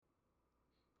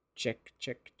Check,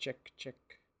 check, check, check.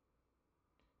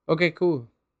 Okay, cool.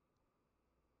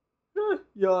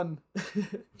 Yawn.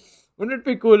 Wouldn't it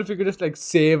be cool if you could just like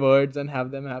say words and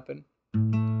have them happen?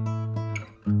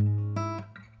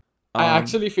 I Um,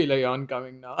 actually feel a yawn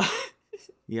coming now.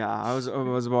 yeah, I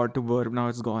was about to burp. Now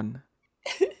it's gone.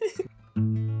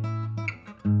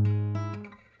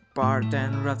 Bart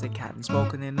and Ruthick hadn't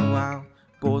spoken in a while.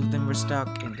 Both of them were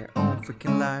stuck in their own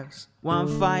freaking lives. One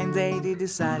fine day they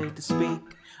decided to speak.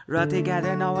 Ruthick had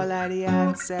a novel idea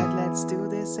and said, "Let's do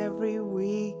this every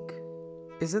week."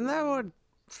 Isn't that what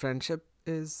friendship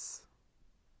is?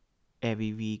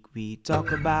 Every week we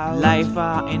talk about life,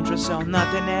 our interests, or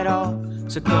nothing at all.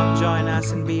 So come join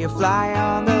us and be a fly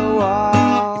on the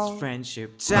wall. It's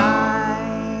friendship time.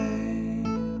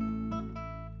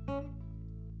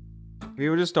 We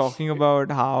were just talking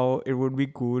about how it would be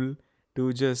cool to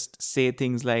just say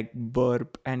things like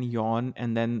burp and yawn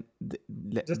and then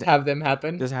Just have them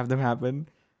happen. just have them happen.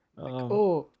 Like,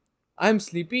 oh, I'm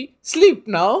sleepy. Sleep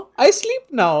now. I sleep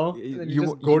now. And then you You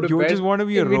just go to you just bed want to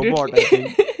be a robot, I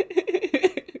think.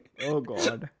 Oh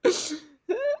God.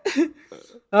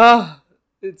 Ah,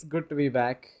 it's good to be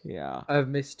back. Yeah. I've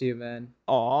missed you, man.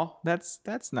 Oh, that's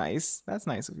nice. That's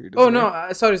nice of you to Oh say.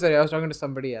 no, sorry. I was talking to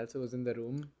somebody else who was in the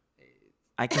room.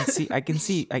 I can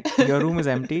see. Your room is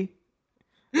empty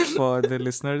for the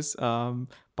listeners.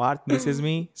 Parth misses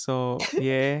me, so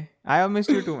yeah, I have missed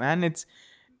you too, man. It's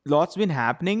lots been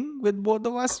happening with both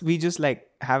of us. We just like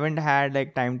haven't had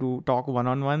like time to talk one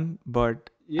on one, but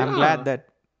I'm glad Yeah, that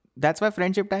that's why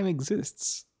friendship time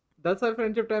exists. that's why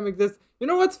friendship time exists. You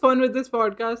know what's fun with this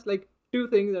podcast? Like two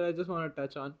things that I just want to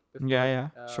touch on Yeah,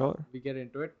 before yeah, sure. we get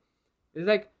into it. Is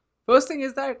like first thing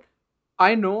is that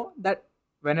I know that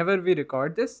whenever we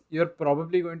record this, you're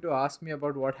probably going to ask me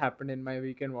about what happened in my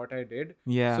week and what I did.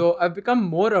 Yeah. So I've become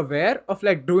more aware of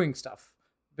like doing stuff.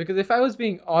 Because if I was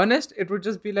being honest, it would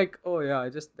just be like, oh yeah, I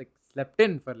just like slept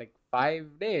in for like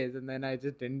 5 days and then I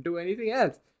just didn't do anything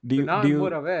else. Do So you now do I'm more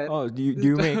you aware. oh do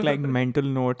you make like mental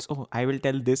notes? Oh, I will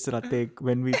tell this Ratik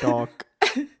when we talk.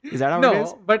 Is that how it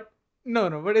is? No, but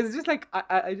no, but it's just like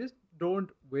I just don't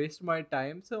waste my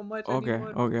time so much Okay, anymore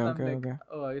okay, because I'm okay, like, okay.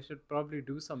 oh, I should probably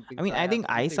do I something. mean, So I I have think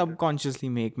I something to do. subconsciously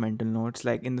make mental notes,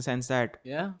 like in the sense that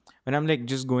Yeah. when I'm like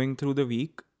just going through the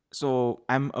week, so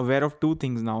I'm aware of two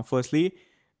things now. Firstly,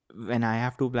 when I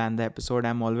have to plan the episode,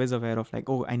 I'm always aware of like,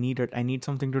 oh, I need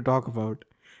something to talk about.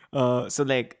 So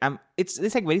like it's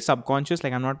like very subconscious,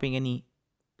 like I'm not paying any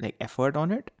like effort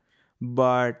on it.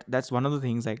 But that's one of the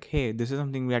things like, hey, this is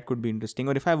something that could be interesting.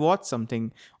 Or if I watch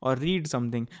something or read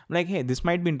something, I'm like, hey, this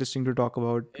might be interesting to talk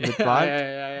about Yeah, with yeah, Parth.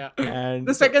 yeah. The And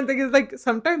so second thing is like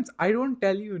sometimes I don't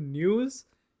tell you news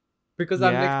because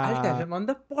I'm like, I'll tell yeah, him on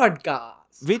the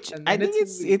podcast. which And I then think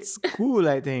it's weird. it's cool.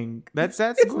 I think that's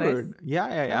It's nice. good. Yeah.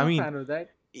 I I'm a mean, fan of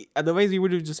that. otherwise we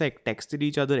would have just like texted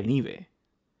each other anyway. Yeah.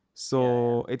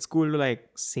 So it's cool to like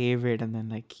save it and then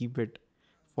like keep it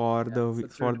for Yeah. So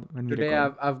for when we today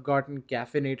record. I've gotten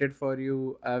caffeinated for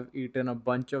you. I've eaten a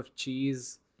bunch of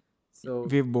cheese. So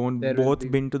We've there will both be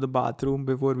been to the bathroom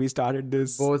before we started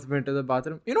this. both went to the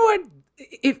bathroom. You know what?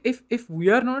 If we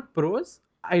are not pros,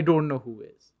 I don't know who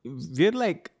is. We're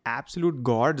like absolute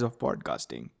gods of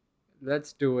podcasting.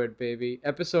 Let's do it, baby.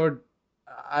 Episode,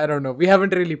 I don't know. We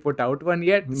haven't really put out one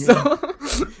yet, so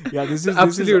Yeah, yeah. so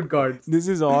absolute gods. This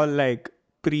is all like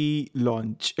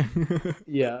pre-launch.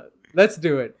 Yeah, let's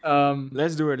do it.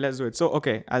 Let's do it. Let's do it. So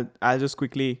okay, I'll just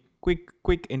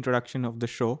quick introduction of the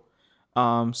show.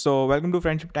 So welcome to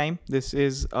Friendship Time. This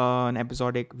is an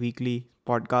episodic weekly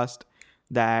podcast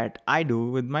that I do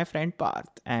with my friend Parth,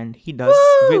 and he does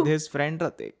with Woo, his friend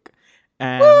Ratik.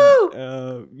 And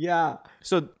woo. yeah,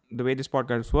 so the way this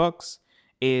podcast works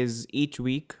is each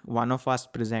week one of us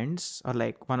presents, or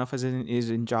like one of us is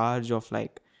in charge of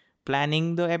like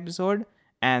planning the episode,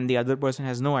 and the other person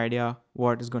has no idea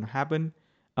what is going to happen.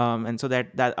 And so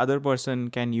that other person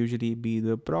can usually be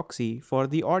the proxy for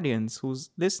the audience who's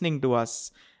listening to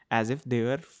us as if they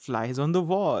were flies on the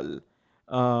wall.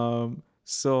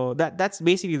 So that's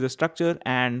basically the structure.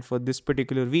 And for this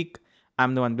particular week,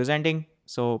 I'm the one presenting,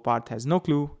 so Parth has no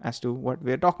clue as to what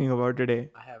we're talking about today.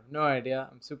 I have no idea.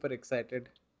 I'm super excited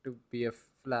to be a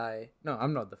fly. No,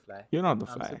 I'm not the fly, You're but not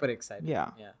the I'm fly. super excited. Yeah.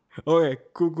 Yeah. Okay,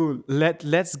 cool.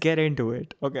 Let's get into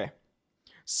it. Okay.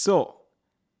 So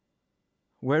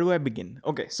where do I begin?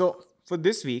 Okay, so for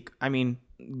this week, I mean,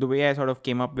 the way I sort of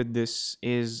came up with this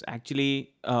is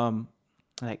actually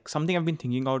like something I've been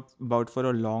thinking about for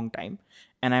a long time,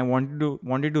 and I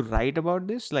wanted to write about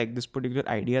this, like this particular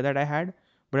idea that I had,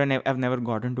 but I've never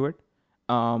gotten to it.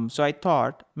 So I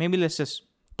thought maybe let's just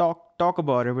talk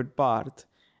about it with Parth,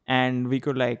 and we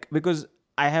could like, because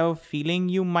I have a feeling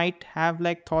you might have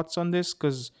like thoughts on this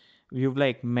because you've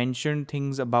like mentioned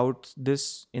things about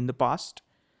this in the past.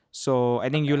 So I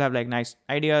think Okay. you'll have like nice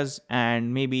ideas,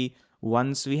 and maybe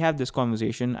once we have this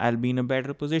conversation, I'll be in a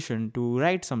better position to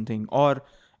write something, or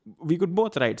we could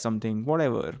both write something,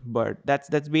 whatever. But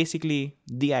that's basically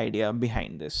the idea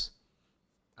behind this.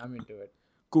 I'm into it.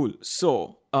 Cool.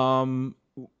 So,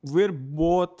 we're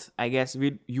both, I guess,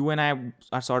 you and I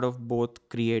are sort of both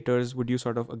creators. Would you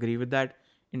sort of agree with that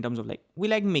in terms of like we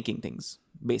like making things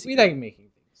We basically? like making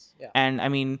things. Yeah. And I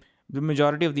mean, the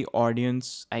majority of the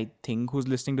audience, I think, who's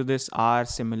listening to this are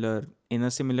similar in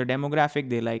a similar demographic.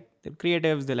 They're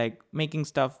creatives. They like making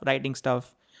stuff, writing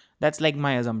stuff. That's like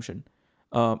my assumption.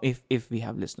 If we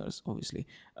have listeners, obviously.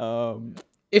 Um,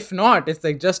 If not, it's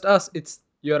like just us. It's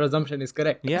your assumption is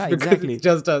correct Yeah, because it's exactly.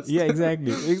 just us. Yeah,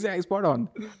 exactly, spot on.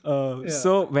 Yeah.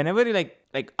 So whenever you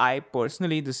like I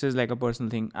personally, this is like a personal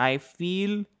thing, I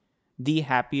feel the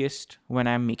happiest when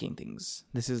I'm making things.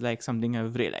 This is like something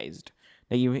I've realized.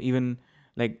 Like even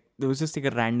like there was just like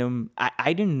a random,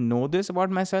 I didn't know this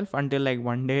about myself until like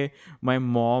one day my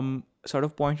mom sort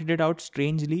of pointed it out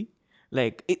strangely.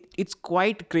 Like it's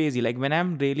quite crazy, like when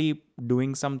I'm really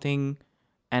doing something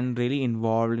and really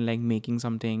involved in like making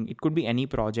something, it could be any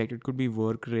project, it could be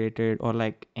work related or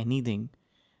like anything.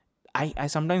 I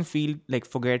sometimes feel like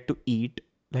forget to eat,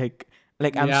 like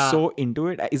I'm Yeah. so into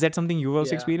it. Is that something you've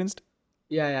also Yeah. experienced?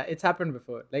 Yeah. It's happened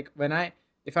before. Like when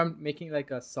if I'm making like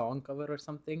a song cover or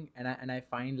something, and I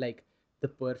find like the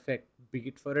perfect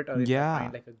beat for it, or if I Yeah,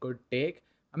 find like a good take,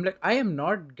 I'm like, I am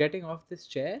not getting off this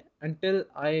chair until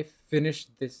I finish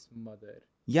this mother.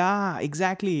 yeah,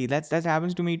 exactly. That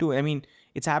happens to me too. I mean,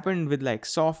 it's happened with like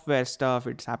software stuff,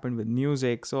 it's happened with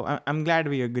music, so I'm glad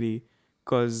we agree.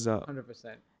 Because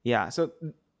 100%. yeah, so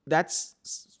that's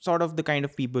sort of the kind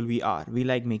of people we are. We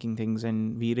like making things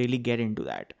and we really get into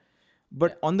that. Yeah.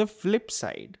 But on the flip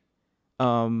side,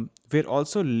 we're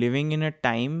also living in a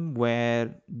time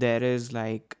where there is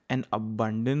like an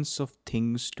abundance of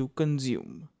things to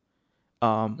consume.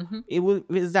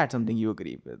 Mm-hmm. Is that something you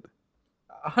agree with?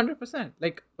 100%.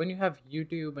 Like when you have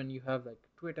YouTube and you have like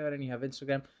Twitter and you have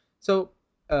Instagram, so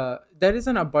there is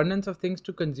an abundance of things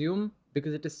to consume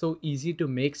because it is so easy to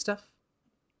make stuff,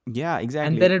 Yeah, and then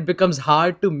exactly. it becomes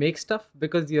hard to make stuff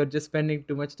because you're just spending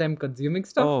too much time consuming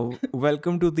stuff. Oh,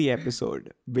 welcome to the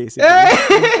episode, basically.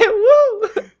 Hey, woo!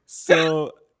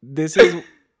 So this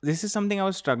is something I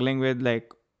was struggling with.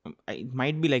 Like, it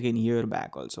might be like a year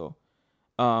back also.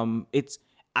 It's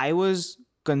I was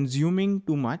consuming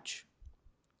too much,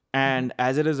 Mhm. and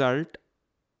as a result,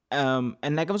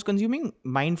 and like I was consuming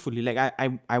mindfully. Like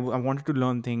I wanted to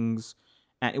learn things,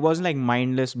 and it wasn't like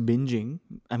mindless binging.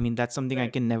 I mean, that's something I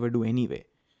Right. can never do anyway.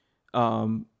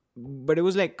 um but it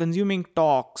was like consuming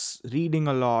talks, reading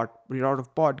a lot of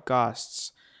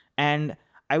podcasts, and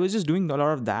I was just doing a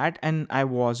lot of that, and I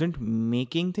wasn't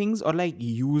making things or like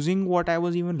using what I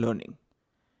was even learning,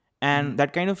 and Mm.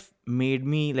 that kind of made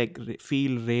me like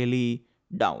feel really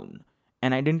down,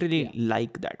 and I didn't really Yeah.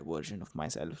 like that version of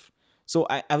myself. So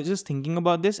I was just thinking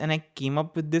about this, and I came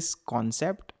up with this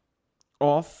concept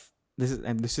of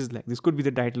this could be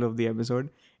the title of the episode.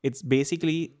 It's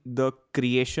basically the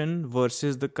creation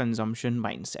versus the consumption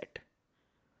mindset.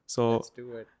 So Let's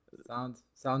do it.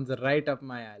 Sounds right up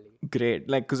my alley. great,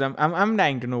 like because I'm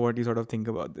dying to know what you sort of think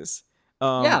about this.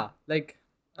 um Yeah, like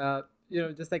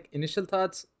just like initial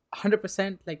thoughts,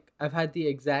 100%. Like I've had the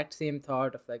exact same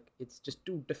thought of like it's just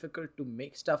too difficult to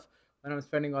make stuff when I'm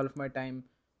spending all of my time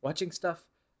watching stuff.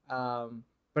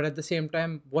 But at the same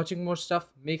time, watching more stuff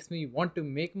makes me want to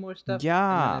make more stuff, and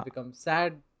then I yeah. become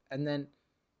sad. And then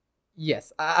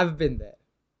yes, I've been there.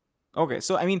 Okay,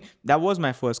 so I mean, that was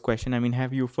my first question. I mean,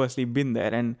 have you firstly been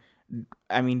there? And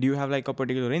I mean, do you have like a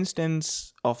particular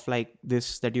instance of like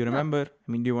this that you Yeah. remember?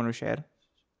 I mean, do you want to share?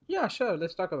 Yeah, sure.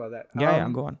 Let's talk about that. Yeah,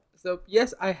 go on. So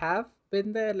yes, I have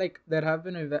been there. Like there have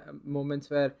been moments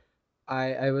where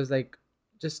I was like,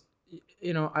 just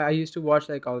I used to watch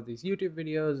like all of these YouTube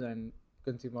videos and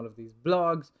consume all of these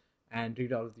blogs and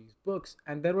read all of these books,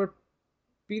 and there were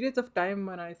periods of time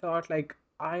when I thought like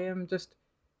I am just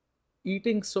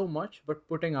eating so much but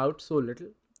putting out so little.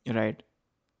 Right.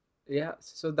 Yeah,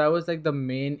 so that was like the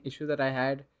main issue that I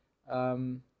had.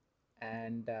 Um,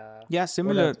 and Yeah, what else?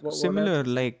 similar, What else similar. is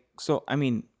there? Like, so I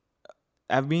mean,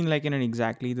 I've been like in an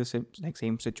exactly the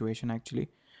same situation actually,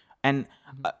 and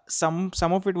Mhm.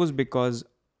 some of it was because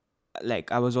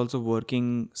like I was also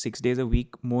working 6 days a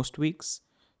week most weeks,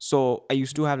 so I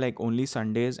used to have like only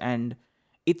Sundays, and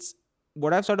it's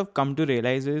what I've sort of come to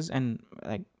realize is, and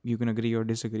like you can agree or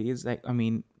disagree, is like I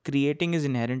mean, creating is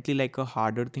inherently like a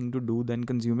harder thing to do than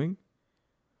consuming.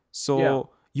 Yeah. So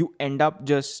you end up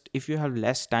just, if you have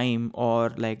less time or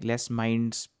like less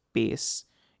mind space,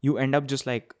 you end up just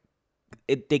like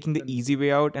taking the Con- easy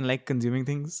way out and like consuming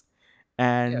things. yeah,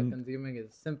 And consuming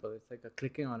is simple. It's like a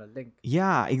clicking on a link.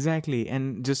 yeah, exactly.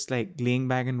 And just like laying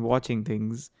back and watching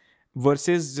things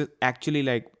versus just actually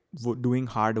like doing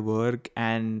hard work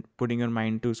and putting your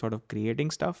mind to sort of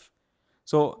creating stuff.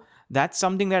 So that's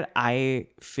something that I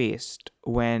faced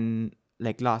when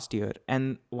like last year.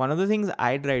 And one of the things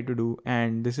I tried to do,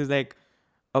 and this is like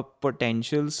a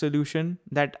potential solution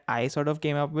that I sort of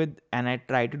came up with, and I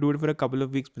tried to do it for a couple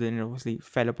of weeks, but then it obviously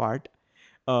fell apart.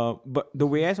 But the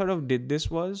way I sort of did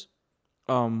this was,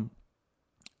 um,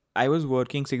 I was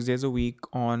working 6 days a week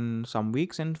on some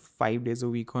weeks and 5 days a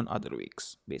week on other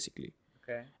weeks, basically.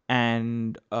 Okay.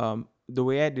 And the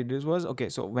way I did this was, okay,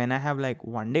 so when I have like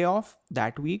one day off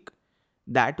that week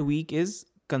is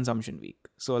consumption week.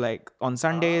 So like on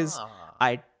Sundays, Ah.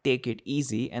 I take it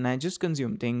easy and I just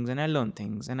consume things and I learn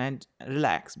things and I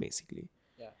relax basically.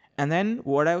 Yeah. And then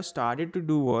what I started to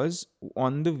do was,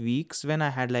 on the weeks when I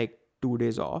had like 2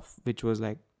 days off, which was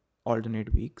like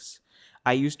alternate weeks,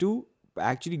 I used to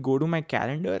actually go to my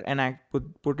calendar and I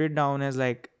put it down as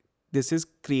like, this is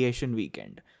creation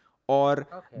weekend, or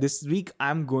Okay. this week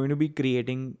I'm going to be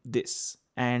creating this.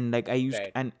 And like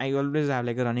Right. and I always have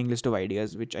like a running list of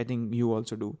ideas, which I think you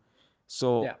also do.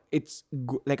 So Yeah. it's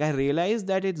like I realized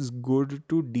that it's good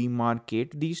to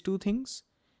demarcate these two things,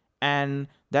 and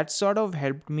that sort of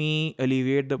helped me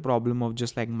alleviate the problem of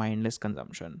just like mindless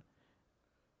consumption.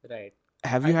 Right.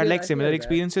 Have you had like I similar hear that.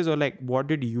 experiences, or like what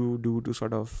did you do to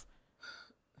sort of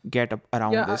get up Yeah,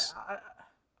 around this?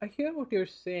 I hear what you're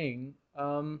saying.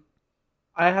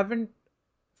 I haven't,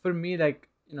 for me, like,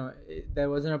 there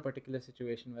wasn't a particular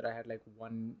situation where I had like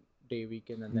 1 day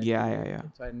weekend and then Yeah, 2 day yeah, yeah.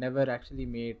 weekend. So I never actually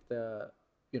made the,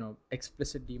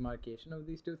 explicit demarcation of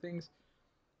these two things.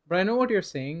 But I know what you're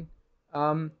saying.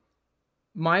 Um,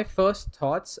 my first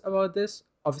thoughts about this,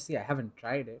 obviously I haven't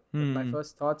tried it, but my Hmm.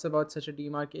 first thoughts about such a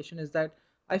demarcation is that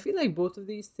I feel like both of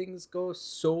these things go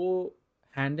so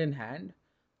hand in hand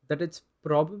that it's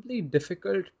probably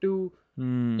difficult to,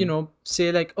 Hmm.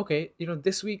 say like, okay,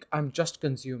 this week I'm just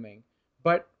consuming.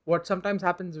 But what sometimes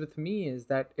happens with me is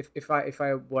that if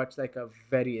I watch like a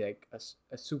very like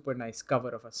a super nice cover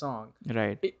of a song,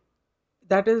 Right. it,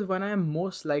 that is when I am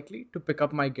most likely to pick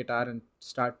up my guitar and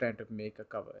start trying to make a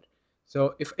cover.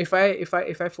 So if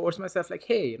I force myself, like,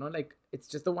 hey, like, it's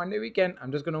just the 1 day weekend,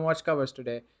 I'm just gonna watch covers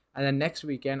today, and then next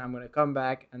weekend I'm gonna come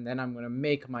back and then I'm gonna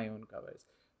make my own covers.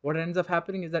 What ends up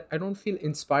happening is that I don't feel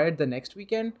inspired the next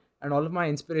weekend, and all of my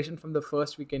inspiration from the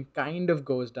first weekend kind of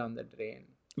goes down the drain.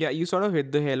 Yeah, you sort of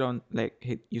hit the nail on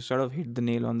like you sort of hit the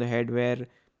nail on the head, where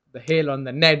The hail on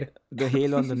the Ned. the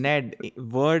hail on the Ned,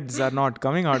 words are not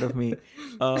coming out of me.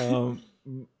 Um,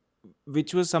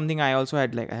 which was something I also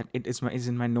had, like it's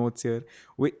in my notes here,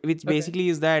 which Okay. basically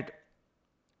is that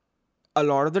a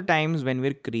lot of the times when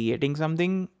we're creating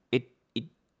something, it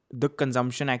the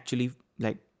consumption actually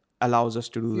like allows us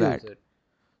to do Fuels that. it.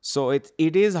 So it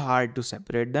is hard to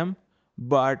separate them.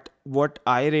 But what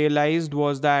I realized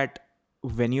was that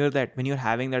when you're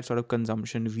having that sort of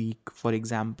consumption week, for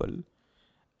example,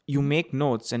 you Mhm. make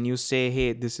notes and you say,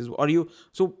 hey, this is, or you,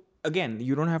 so again,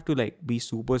 you don't have to like be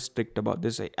super strict about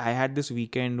this. I had this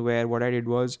weekend where what I did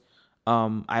was,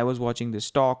 I was watching this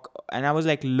talk and I was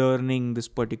like learning this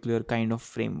particular kind of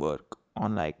framework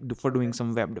on like for doing Okay.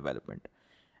 some web development.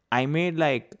 I made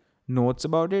like notes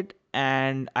about it,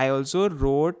 and I also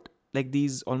wrote like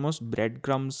these almost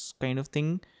breadcrumbs kind of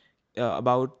thing,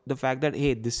 about the fact that,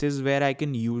 hey, this is where I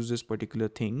can use this particular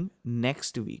thing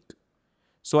next week.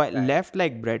 So I Right. left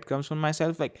like breadcrumbs for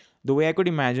myself. Like the way I could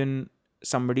imagine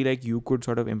somebody like you could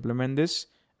sort of implement this,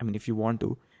 I mean, if you want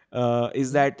to,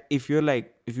 is Mhm. that if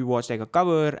you watch like a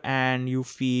cover and you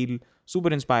feel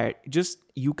super inspired, just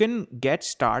you can get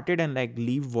started and like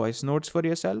leave voice notes for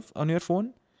yourself on your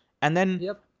phone, and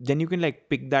Yep. then you can like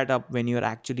pick that up when you're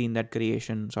actually in that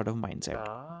creation sort of mindset.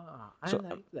 I So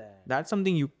like that. that's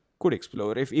something you could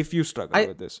explore if you struggle I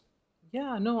with this.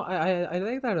 Yeah, no, I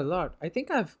like that a lot. I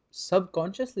think I've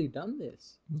subconsciously done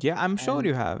this. Yeah, I'm sure And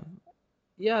you have.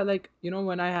 yeah, like,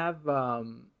 when I have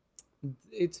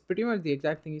it's pretty much the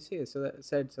exact thing you say. So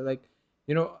like,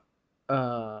 you know,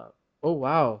 oh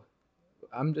wow,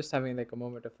 I'm just having like a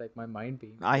moment of like my mind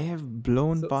being I blown. have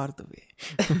blown So part away.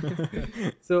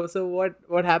 so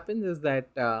what happens is that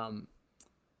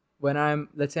when I'm,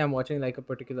 let's say I'm watching like a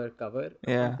particular cover of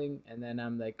Yeah, something, and then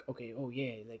I'm like, okay, oh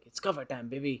yeah, like it's cover time,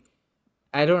 baby.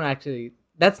 I don't actually.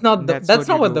 That's not the. that's That's what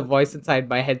you not what the do. voice inside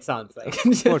my head sounds like.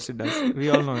 Of course it does. We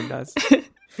all know it does.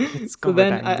 It's So cover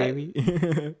then time, baby.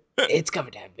 it's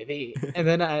cover time, baby. And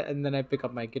then I pick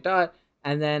up my guitar,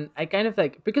 And then I kind of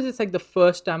like, because it's like the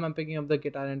first time I'm picking up the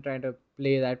guitar and trying to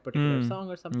play that particular Hmm. song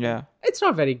or something, Yeah. it's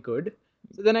not very good.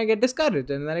 So then I get discouraged,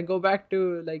 and then I go back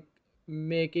to like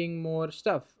making more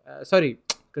stuff. Sorry,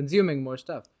 consuming more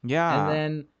stuff. And Yeah.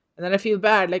 then I feel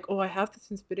bad, like, oh, I have this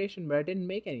inspiration, but I didn't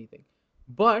make anything.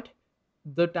 But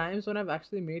the times when I've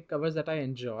actually made covers that I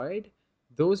enjoyed,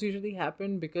 those usually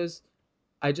happen because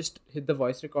I just hit the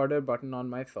voice recorder button on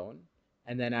my phone,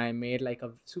 and then I made like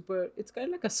a super. It's kind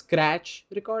of like a scratch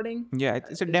recording, Yeah. It's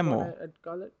a is what demo. I'd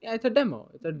call it. Yeah, it's a demo.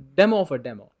 It's a demo of a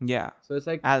demo. Yeah. So it's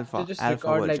like to just Alpha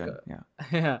record like version. a Yeah.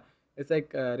 yeah, it's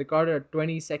like record a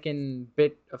 20-second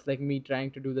bit of like me trying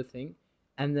to do the thing,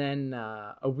 and then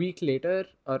a week later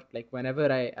or like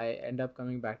whenever I end up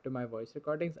coming back to my voice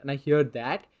recordings and I hear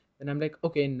that, then I'm like,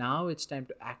 okay, now it's time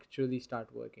to actually start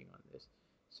working on this.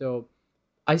 So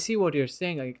I see what you're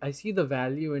saying. Like I see the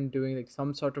value in doing like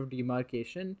some sort of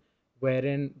demarcation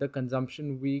wherein the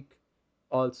consumption week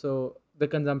also the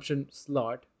consumption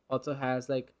slot also has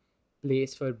like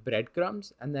place for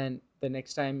breadcrumbs, and then the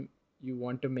next time you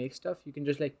want to make stuff you can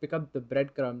just like pick up the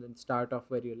breadcrumbs and start off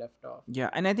where you left off. Yeah.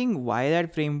 And I think why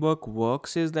that framework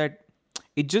works is that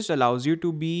it just allows you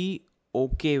to be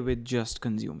okay with just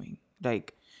consuming.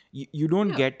 Like, you don't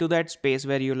Yeah, get to that space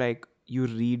where you like, you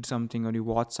read something or you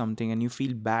watch something and you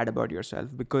feel bad about yourself,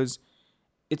 because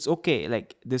it's okay.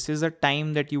 Like, this is a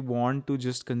time that you want to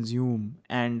just consume,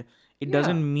 and it yeah,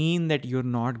 doesn't mean that you're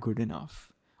not good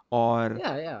enough, or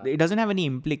yeah, yeah, it doesn't have any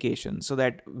implications. So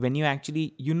that when you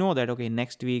actually, you know that okay,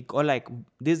 next week, or like,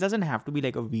 this doesn't have to be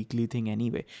like a weekly thing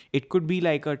anyway. It could be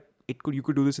like a, it could, you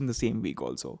could do this in the same week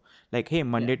also. Like, hey, yeah,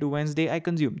 Monday to Wednesday I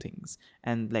consume things,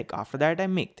 and like after that I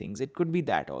make things. It could be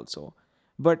that also.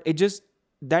 But it just,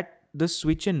 that the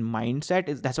switch in mindset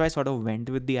is, that's why I sort of went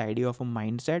with the idea of a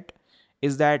mindset,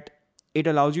 is that it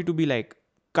allows you to be like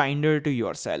kinder to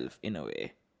yourself in a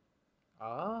way.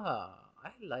 I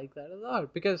like that a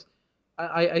lot because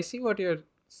I see what you're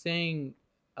saying,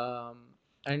 um,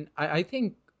 and I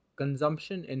think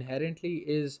consumption inherently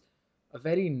is a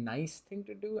very nice thing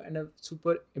to do and a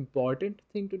super important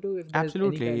thing to do if there's any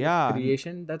Absolutely, kind of yeah.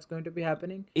 creation that's going to be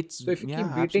happening. It's, So yeah,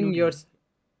 absolutely.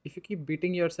 if you keep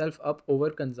beating yourself up over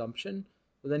consumption,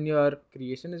 then your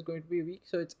creation is going to be weak.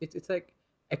 So it's like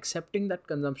accepting that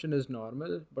consumption is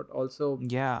normal, but also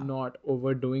Yeah. not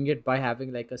overdoing it by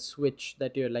having like a switch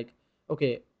that you're like,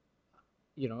 okay,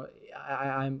 you know,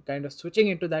 I'm kind of switching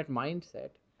into that mindset.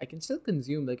 I can still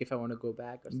consume like if I want to go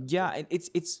back or Yeah, something.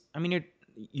 it's I mean, it,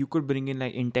 you could bring in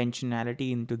like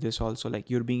intentionality into this also, like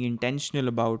you're being intentional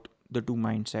about the two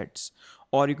mindsets.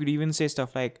 Or you could even say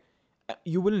stuff like,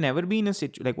 you will never be in a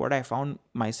like what I found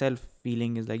myself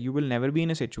feeling is like, you will never be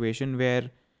in a situation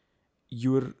where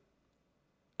you're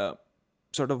uh,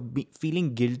 sort of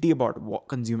feeling guilty about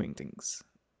consuming things,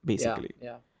 Yeah, basically, yeah,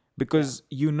 yeah, because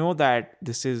you know that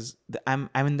this is I'm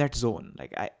in that zone,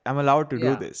 like I'm allowed to do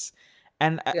yeah, this.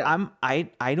 And yeah,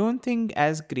 I don't think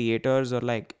as creators, or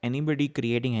like anybody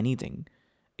creating anything,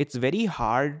 it's very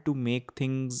hard to make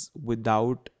things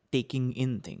without taking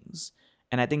in things.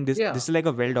 And I think this yeah. is like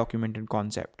a well documented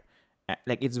concept.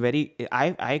 Like, it's very,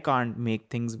 I can't make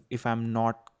things if I'm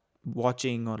not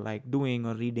watching or like doing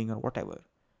or reading or whatever.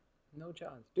 No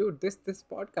chance, dude. This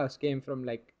podcast came from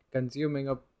like consuming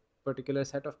a particular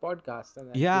set of podcasts and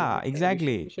then being Yeah, like, hey, we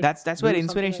exactly. should That's where do something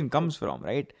inspiration like this. comes from,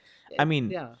 right? I Yeah,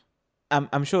 mean, yeah.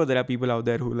 I'm sure there are people out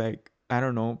there who, like, I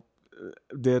don't know,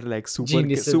 they're like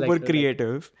Geniuses super like they're like,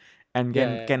 creative and yeah,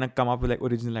 yeah, yeah. can come up with like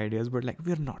original ideas, but like,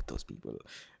 we're not those people.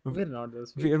 We're not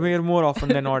those people. We're more often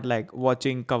than not like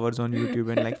watching covers on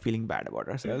YouTube and like feeling bad about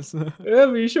ourselves. Yeah,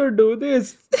 we should do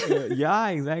this. Yeah,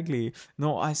 exactly.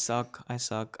 No, I suck. I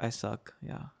suck.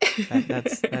 Yeah.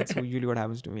 That's usually what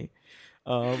happens to me.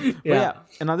 But Yeah. yeah,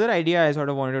 another idea I sort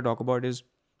of wanted to talk about is,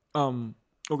 um,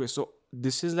 okay, so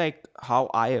this is like how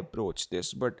I approach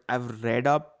this, but I've read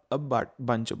up a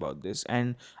bunch about this,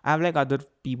 and I have like other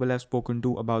people I've spoken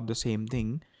to about the same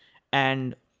thing,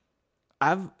 and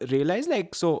I've realized,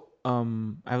 like, so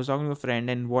I was talking to a friend,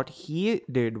 and what he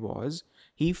did was,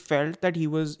 he felt that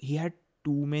he had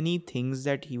too many things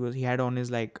that he had on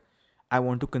his, like, I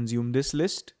want to consume this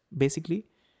list, basically.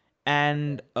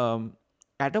 And Okay.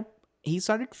 at a he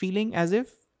started feeling as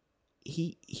if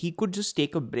he could just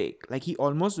take a break. Like, he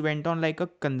almost went on like a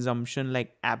consumption,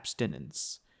 like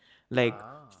abstinence. Like,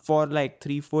 Ah, for like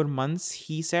 3-4 months,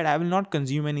 he said, I will not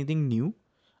consume anything new.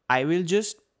 I will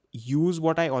just use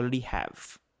what I already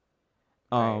have.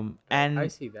 right, right. I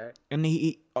And see that.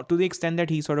 to the extent that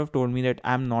he sort of told me that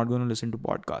I'm not going to listen to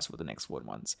podcasts for the next 4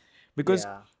 months, because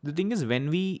Yeah. the thing is, when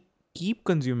we keep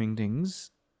consuming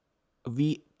things,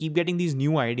 we keep getting these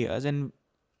new ideas, and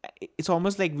it's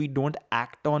almost like we don't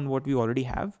act on what we already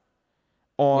have,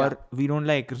 Yeah. or we don't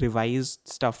like revise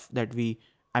stuff that we,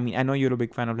 I mean, I know you're a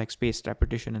big fan of like spaced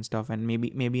repetition and stuff, and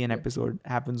maybe an Yeah. episode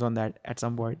happens on that at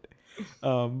some point.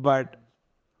 But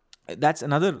that's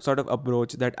another sort of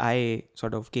approach that I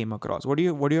sort of came across. What do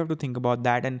you have to think about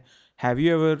that? And have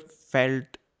you ever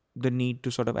felt the need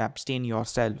to sort of abstain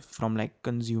yourself from like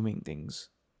consuming things?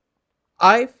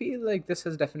 I feel like this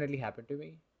has definitely happened to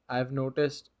me. I've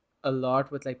noticed a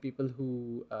lot with like people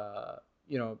who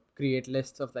create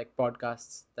lists of like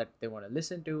podcasts that they want to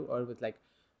listen to, or with like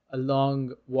a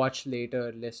long watch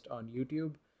later list on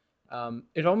YouTube.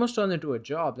 It almost turns into a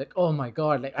job. Like, oh my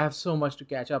god, like I have so much to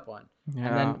catch up on. And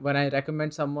Yeah. then when I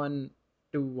recommend someone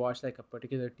to watch like a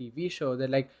particular TV show, they're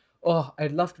like, oh,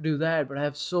 I'd love to do that, but I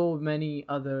have so many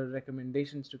other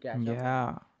recommendations to catch up on.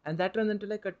 Yeah. And that turns into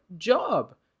like a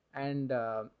job. And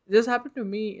this happened to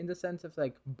me in the sense of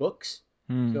like books.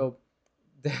 Hmm. So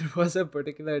there was a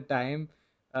particular time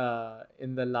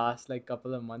in the last like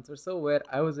couple of months or so where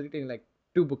I was reading like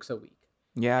 2 books a week.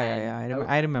 And Yeah.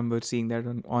 I remember seeing that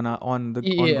on yeah.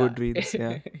 Goodreads.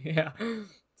 Yeah. Yeah.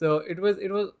 So it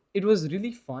was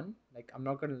really fun. Like, I'm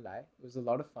not gonna lie, it was a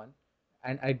lot of fun,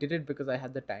 and I did it because I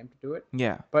had the time to do it.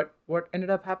 Yeah. But what ended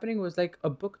up happening was like a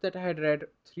book that I had read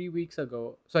 3 weeks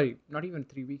ago. Sorry, not even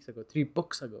 3 weeks ago. 3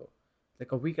 books ago,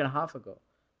 like a week and a half ago,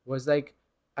 was like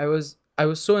I was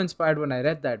so inspired when I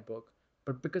read that book.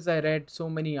 But because I read so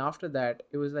many after that,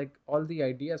 it was like all the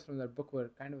ideas from that book were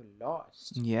kind of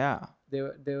lost. Yeah. They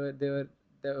were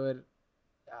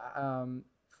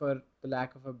for the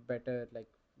lack of a better like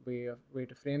way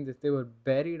to frame this, they were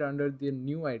buried under the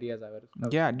new ideas I was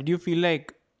Yeah. thinking Did you feel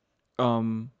like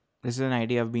this is an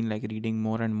idea I've been like reading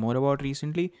more and more about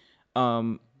recently?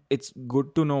 It's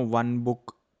good to know one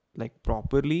book like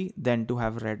properly than to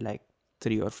have read like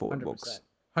three or four of. books.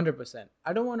 100%. 100%.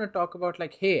 I don't want to talk about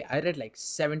like, hey, I read like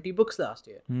 70 books last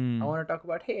year. I Hmm. want to talk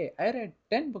about, hey, I read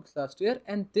 10 books last year,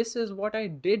 and this is what I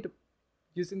did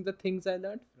using the things I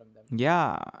learned from them.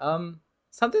 Yeah.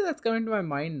 Something that's coming to my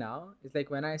mind now is like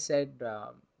when I said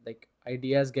like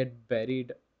ideas get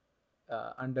buried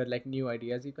under like new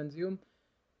ideas you consume,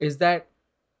 is that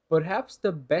perhaps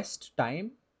the best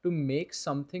time to make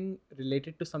something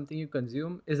related to something you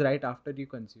consume is right after you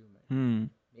consume it. Hmm.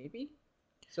 Maybe.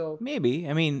 So Maybe.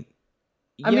 I mean,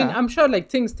 I mean, yeah. I'm sure like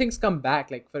things come back.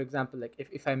 Like, for example, like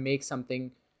if I make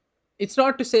something, it's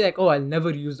not to say like, oh, I'll never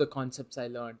use the concepts I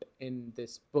learned in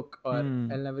this book, or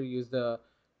Hmm. I'll never use the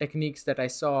techniques that I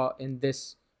saw in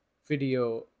this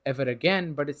video ever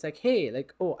again. But it's like, hey,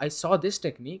 like, oh, I saw this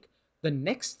technique. The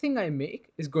next thing I make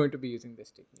is going to be using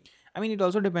this technique. I mean, it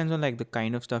also depends on like the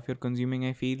kind of stuff you're consuming,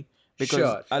 I feel. Because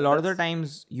Sure, a sure. lot of the That's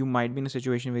times you might be in a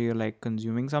situation where you're like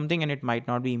consuming something and it might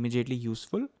not be immediately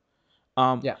useful.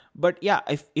 Um, yeah. but yeah,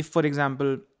 if for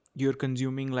example you're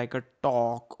consuming like a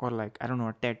talk or like I don't know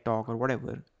a TED talk or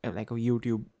whatever, like a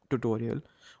YouTube tutorial,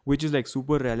 which is like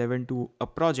super relevant to a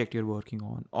project you're working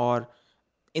on, or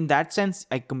in that sense,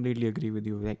 I completely agree with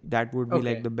you. Like that would be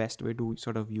like Okay. the best way to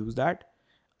sort of use that.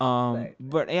 Right. Right.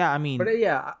 But yeah, I But mean,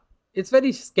 yeah, it's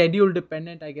very schedule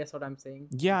dependent. I guess what I'm saying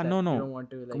is yeah, that no, you no, don't want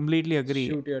to like completely agree.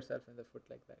 shoot yourself in the foot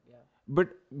like that. Yeah. But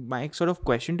my sort of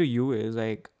question to you is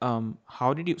like,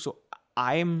 how did you? So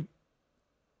I'm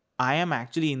I am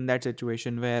actually in that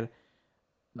situation where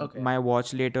Okay. my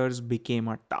watch laters became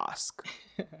a task.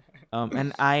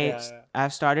 And Yeah.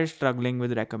 I've started struggling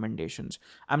with recommendations.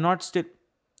 I'm not still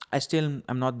I still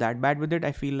I'm not that bad with it.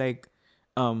 I feel like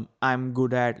I'm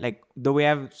good at like the way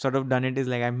I've sort of done it is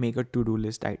like I make a to-do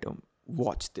list item.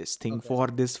 Watch this thing Okay. for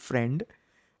this friend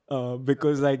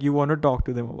because Okay. like you want to talk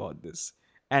to them about this,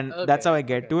 and that's how Okay. I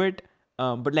get Okay. to it.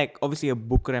 But like obviously a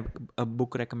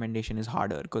book recommendation is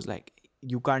harder because like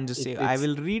you can't just say I It's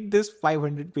will read this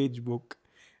 500-page book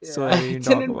so yeah, that we can it's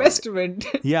an talk about it. investment.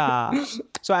 Yeah.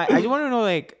 So I just want to know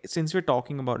like since we're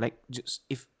talking about like just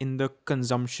if in the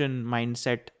consumption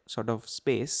mindset sort of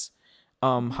space,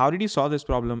 Mhm. how did you solve this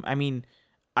problem? I mean,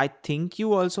 I think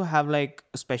you also have like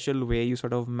a special way you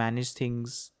sort of manage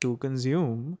things to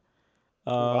consume.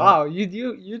 uh Wow,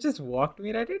 you just walked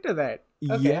me right into that.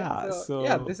 Okay, yeah, so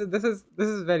yeah, so this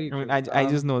is very I mean true. I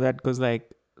just know that because like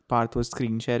Parth was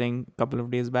screen sharing a couple of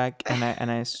days back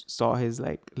and I saw his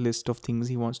like list of things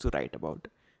he wants to write about.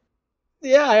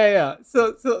 Yeah.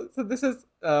 So this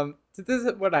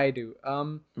is what I do.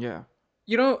 Yeah.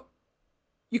 You know,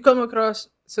 you come across,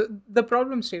 so the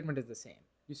problem statement is the same.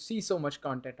 You see so much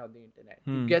content on the internet,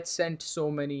 you Hmm. get sent so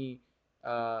many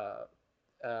uh,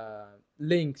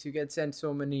 links, you get sent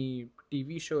so many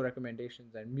TV show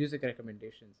recommendations and music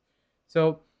recommendations.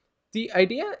 So the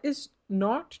idea is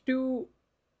not to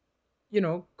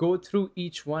go through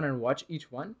each one and watch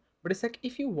each one. But it's like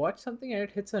if you watch something and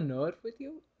it hits a nerve with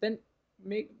you, then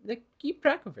keep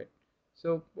track of it.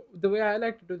 So the way I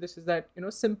like to do this is that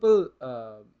simple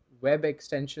web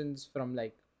extensions from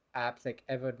like apps like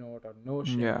Evernote or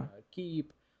Notion Yeah. or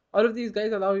Keep, all of these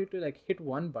guys allow you to like hit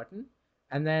one button,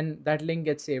 and then that link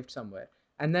gets saved somewhere.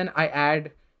 And then I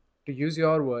add, to use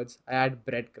your words, I add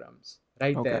breadcrumbs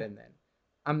right there Okay. and then.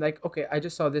 I'm like, okay, I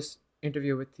just saw this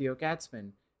interview with Theo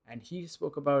Katzman, and he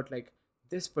spoke about like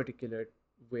this particular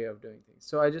way of doing things.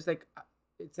 So I just like,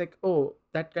 it's like, oh,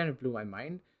 that kind of blew my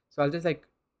mind. So I'll just like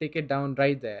take it down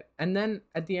right there. And then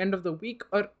at the end of the week,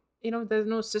 or there's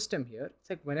no system here. It's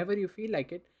like whenever you feel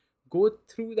like it, go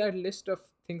through that list of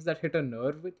things that hit a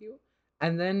nerve with you,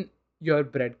 and then your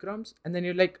breadcrumbs, and then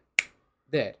you're like,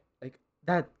 there, like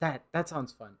that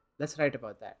sounds fun. Let's write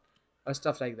about that, or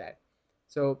stuff like that.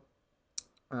 So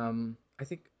I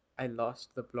think I lost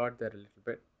the plot there a little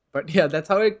bit, but yeah, that's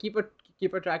how I keep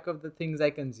a track of the things I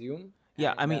consume.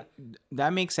 Yeah, I And mean,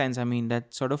 that makes sense. I mean,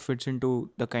 that sort of fits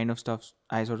into the kind of stuff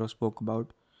I sort of spoke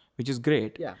about, which is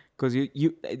great. yeah, Because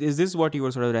you is this what you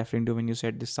were sort of referring to when you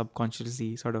said this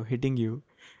subconsciously sort of hitting you?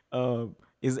 Uh,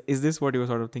 is this what you were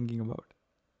sort of thinking about?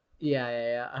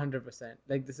 yeah, 100%.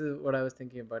 Like this is what I was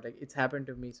thinking about. Like it's happened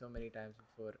to me so many times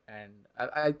before, and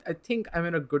I think I'm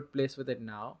in a good place with it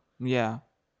now. Yeah,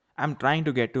 I'm trying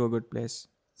to get to a good place.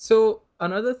 So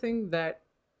another thing that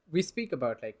we speak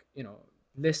about, like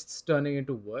lists turning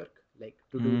into work, like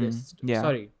to-do lists. Yeah,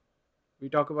 Sorry, we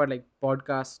talk about like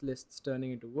podcast lists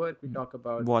turning into work. We talk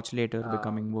about watch later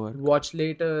becoming work. watch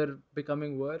later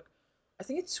becoming work. I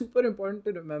think it's super important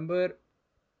to remember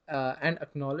and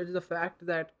acknowledge the fact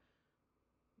that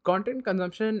content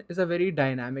consumption is a very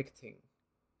dynamic thing.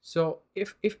 So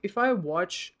if I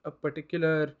watch a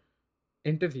particular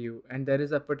interview and there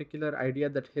is a particular idea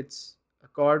that hits a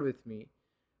chord with me,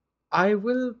 I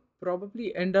will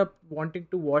probably end up wanting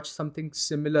to watch something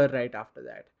similar right after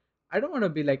that. I don't want to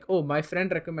be like, oh, my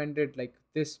friend recommended like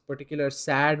this particular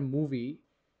sad movie,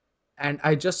 and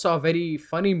I just saw a very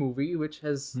funny movie which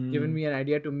has given Hmm. me an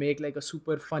idea to make like a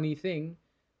super funny thing,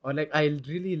 or like I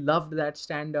really loved that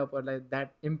stand up or like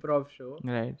that improv show.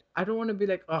 Right. I don't want to be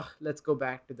like, oh, let's go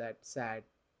back to that sad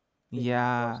thing and watch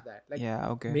Yeah. that. Like Yeah.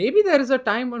 Okay. maybe there is a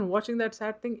time when watching that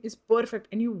sad thing is perfect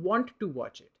and you want to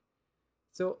watch it.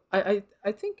 So I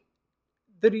think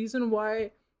the reason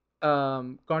why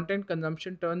content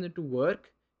consumption turns into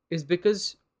work is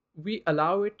because we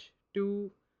allow it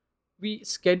to,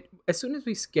 as soon as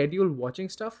we schedule watching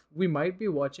stuff, we might be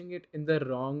watching it in the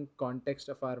wrong context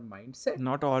of our mindset.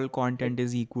 Not all Like content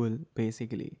is equal,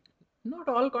 basically. not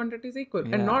all content is equal,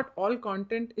 and Yeah. not all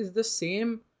content is the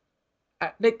same.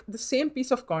 Like the same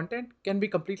piece of content can be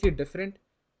completely different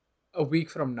a week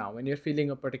from now when you're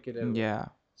feeling a particular way. Yeah.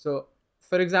 So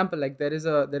for example, like there is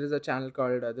a channel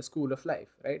called the School of Life,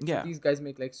 right? So Yeah. these guys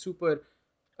make like super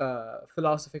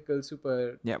philosophical,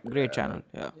 super Yeah. Great uh, channel.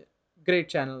 Yeah. great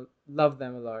channel, love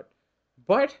them a lot.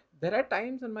 But there are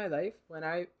times in my life when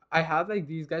I have like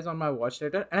these guys on my watch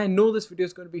later, and I know this video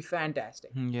is going to be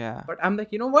fantastic, Yeah. but I'm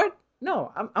like, you know what, no,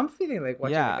 I'm feeling like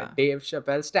watching like a Yeah. Dave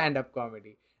Chappelle stand-up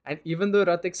comedy. And even though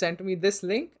Ratik sent me this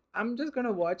link, I'm just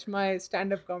gonna watch my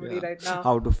stand-up comedy Yeah. right now.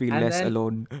 How to feel And less then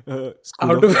alone. how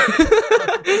School of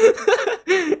to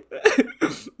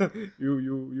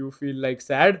you feel like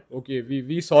sad, okay,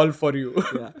 we solve for you.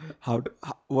 Yeah.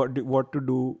 What to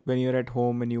do when you're at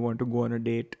home and you want to go on a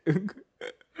date.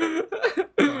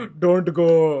 Don't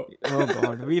go. Oh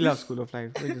God, we love School of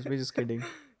Life. We're just kidding.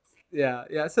 Yeah,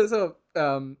 yeah,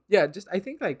 just I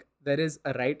think like there is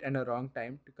a right and a wrong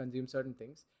time to consume certain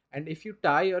things, and if you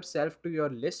tie yourself to your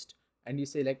list and you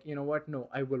say like, you know what, no,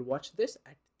 I will watch this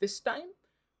at this time,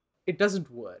 it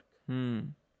doesn't work, Hmm.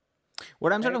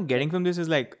 What I'm sort right? of getting Like from this is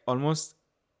like almost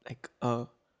like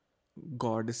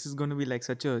God, this is going to be like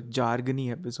such a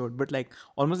jargony episode, but like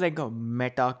almost like a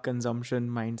meta consumption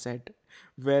mindset,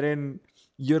 wherein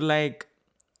you're like,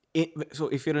 so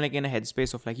if you're like in a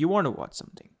headspace of like you want to watch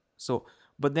something, so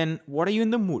but then what are you in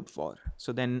the mood for?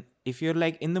 So then if you're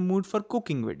like in the mood for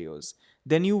cooking videos,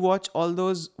 then you watch all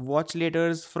those watch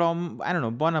laters from, I don't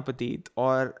know, Bon Appetit,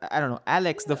 or I don't know,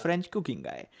 Alex the yeah, French cooking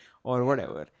guy, or yeah,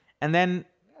 whatever, and then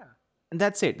yeah.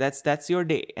 that's it. That's your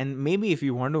day. And maybe if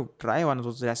you want to try one of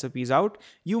those recipes out,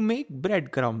 you make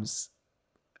breadcrumbs.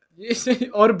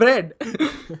 Or bread.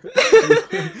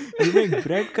 You make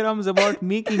breadcrumbs about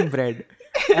making bread.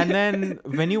 And then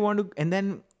when you want to, and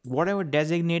then whatever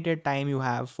designated time you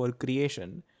have for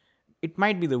creation, it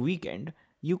might be the weekend.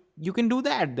 You can do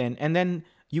that then, and then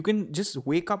you can just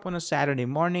wake up on a Saturday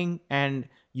morning and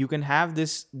you can have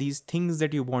these things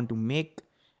that you want to make,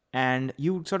 and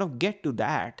you sort of get to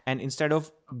that, and instead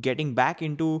of getting back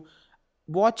into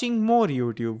watching more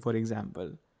YouTube, for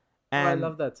example. Oh, I And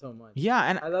love that so much. yeah,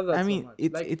 and I love I that so mean, much.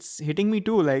 it's hitting me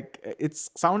too. Like, it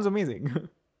sounds amazing.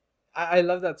 I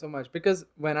love that so much because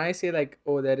when I say like,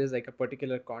 oh, there is like a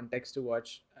particular context to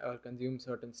watch or consume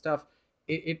certain stuff,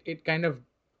 it kind of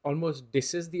almost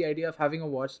disses the idea of having a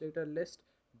watch later list.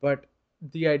 But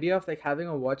the idea of like having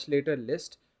a watch later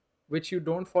list, which you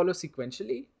don't follow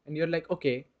sequentially, and you're like,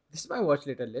 okay, this is my watch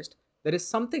later list. There is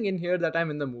something in here that I'm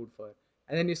in the mood for.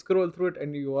 And then you scroll through it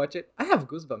and you watch it. I have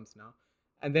goosebumps now.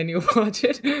 And then you watch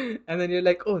it, and then you're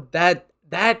like, oh, that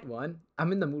one,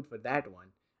 I'm in the mood for that one.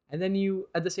 And then you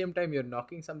at the same time you're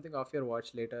knocking something off your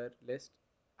watch later list.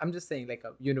 I'm just saying like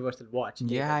a universal watch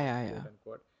later Yeah, list, yeah, yeah. quote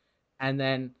unquote. And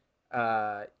then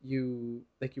you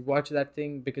watch that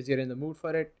thing because you're in the mood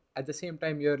for it. At the same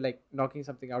time you're like knocking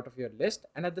something out of your list,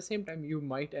 and at the same time you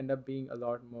might end up being a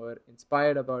lot more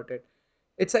inspired about it.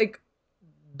 It's like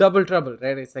double trouble,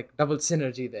 right? It's like double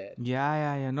synergy there. Yeah,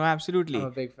 yeah, yeah. No, I'm a absolutely.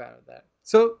 big fan of that.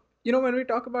 So, when we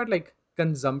talk about like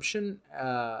consumption,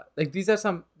 like these are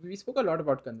some, we spoke a lot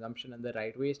about consumption and the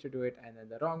right ways to do it and then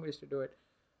the wrong ways to do it.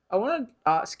 I want to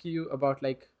ask you about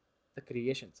like the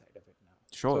creation side of it now.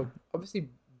 So, Sure. obviously,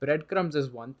 breadcrumbs is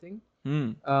one thing.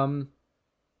 Hmm. Um,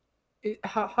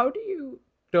 how do you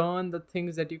turn the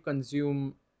things that you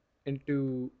consume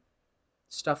into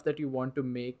stuff that you want to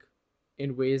make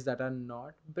in ways that are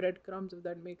not breadcrumbs, if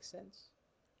that makes sense?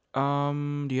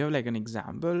 Do you have like an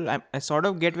example? I sort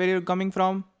of get where you're coming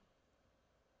from.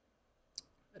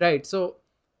 Right. So,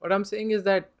 what I'm saying is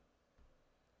that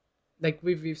like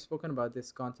we've spoken about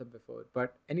this concept before,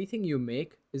 but anything you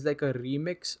make is like a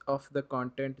remix of the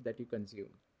content that you consume,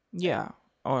 right? Yeah.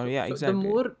 Oh, so yeah, so the exactly.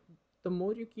 more the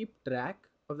more you keep track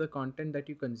of the content that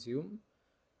you consume,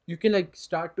 you can like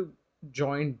start to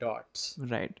join dots.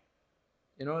 Right.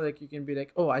 Like you can be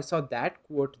like, oh, I saw that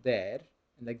quote there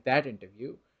in like that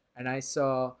interview, and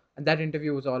that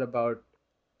interview was all about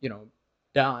you know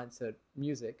dance or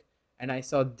music, and I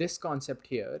saw this concept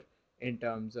here in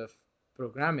terms of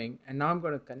programming, and now I'm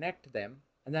going to connect them,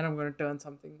 and then I'm going to turn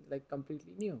something like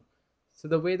completely new. So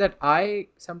the way that I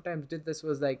sometimes did this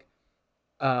was like,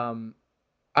 um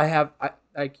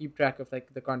I keep track of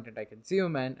like the content I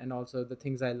consume, and also the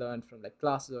things I learned from like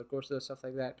classes or courses or stuff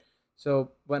like that.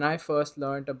 So when I first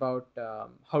learned about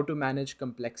how to manage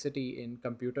complexity in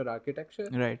computer architecture,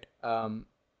 Right. um,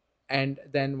 and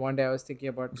then one day I was thinking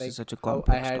about This is like such a how I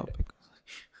complex had topic.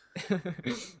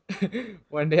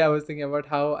 one day I was thinking about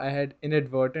how I had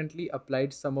inadvertently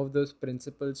applied some of those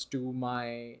principles to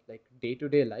my like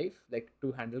day-to-day life, like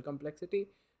to handle complexity.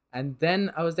 And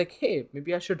then I was like, hey,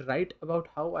 maybe I should write about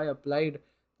how I applied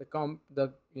the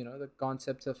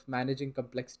concepts of managing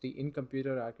complexity in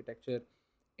computer architecture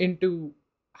into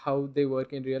how they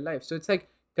work in real life. So it's like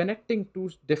connecting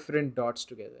two different dots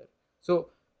together. So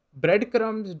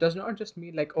breadcrumbs does not just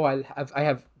mean like, oh, I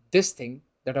have this thing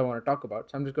that I want to talk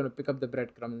about, so I'm just going to pick up the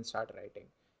breadcrumb and start writing.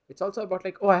 It's also about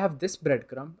like, oh, I have this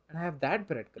breadcrumb and I have that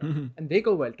breadcrumb and they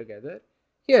go well together.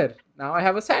 Here, now I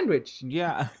have a sandwich.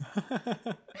 Yeah.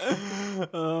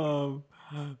 um,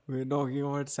 we're talking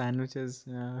about sandwiches.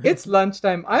 It's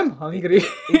lunchtime. I'm hungry.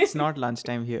 It's not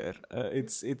lunchtime here.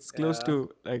 It's close Yeah. to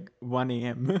like 1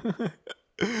 a.m.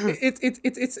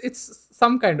 It's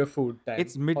some kind of food time.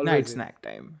 It's midnight Always is. snack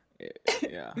time.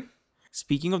 Yeah.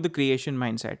 Speaking of the creation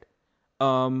mindset,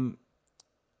 um,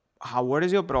 what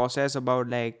is your process about,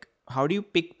 like, how do you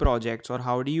pick projects, or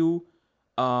how do you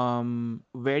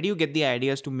where do you get the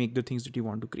ideas to make the things that you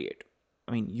want to create?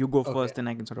 I mean, you go Okay. first, then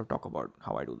I can sort of talk about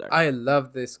how I do that. I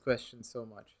love this question so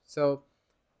much. So,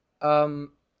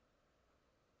 um,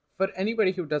 for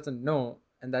anybody who doesn't know,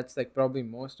 and that's like probably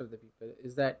most of the people,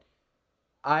 is that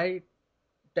I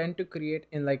tend to create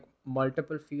in like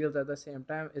multiple fields at the same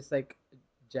time. It's like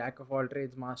jack of all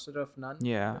trades, master of none kind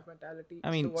Yeah. of mentality. I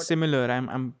So mean, what? similar.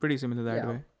 I'm pretty similar that Yeah.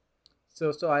 way.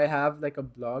 So I have like a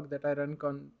blog that I run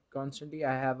constantly.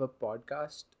 I have a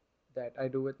podcast that I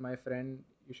do with my friend.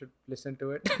 You should listen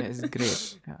to it. It's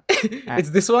great. Yeah. It's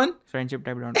At this one.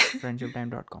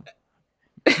 friendshiptime.com.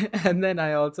 And then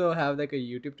I also have like a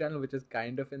YouTube channel which is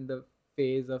kind of in the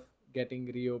phase of getting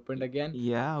reopened again.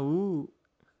 Yeah. Ooh.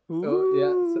 So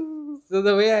yeah, so, Ooh. so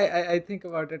the way I think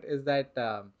about it is that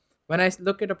when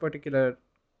look at a particular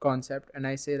concept and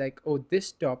I say like, oh,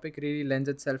 this topic really lends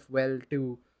itself well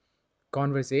to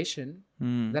conversation,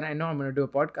 Hmm. then I know I'm gonna do a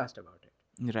podcast about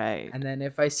it. Right. And then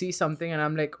if I see something and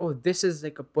I'm like, oh, this is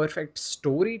like a perfect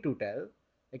story to tell,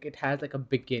 like it has like a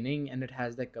beginning and it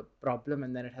has like a problem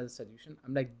and then it has a solution,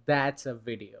 I'm like, that's a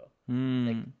video.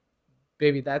 Like, Hmm.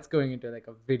 baby, that's going into like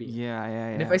a video. Yeah. Yeah.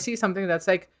 And if Yeah. I see something that's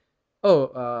like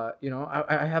oh,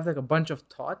 I have like a bunch of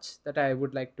thoughts that I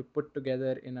would like to put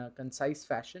together in a concise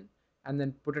fashion and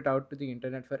then put it out to the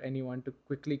internet for anyone to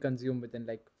quickly consume within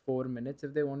like 4 minutes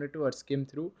if they wanted to, or skim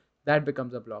through. That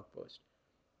becomes a blog post.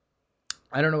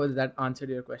 I don't know whether that answered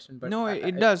your question, but No,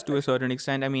 it does to a certain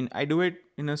extent. I mean, I do it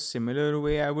in a similar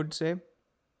way, I would say.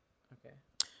 okay.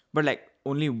 But like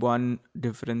only one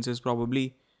difference is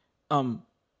probably um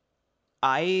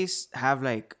have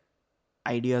like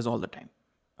ideas all the time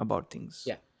about things.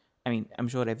 Yeah. I mean, Yeah. I'm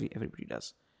sure everybody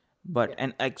does. But Yeah.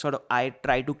 and like sort of I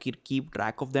try to keep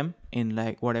track of them in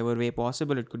like whatever way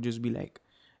possible. It could just be like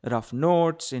rough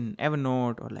notes in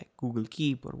Evernote or like Google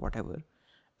Keep or whatever.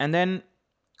 And then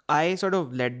I sort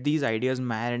of let these ideas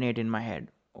marinate in my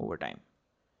head over time.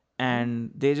 Hmm.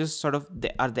 And they just sort of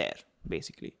they are there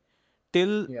basically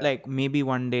till Yeah. like maybe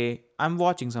one day I'm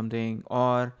watching something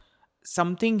or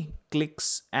something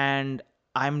clicks and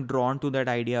I'm drawn to that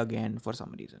idea again for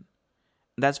some reason.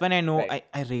 That's when I know Right.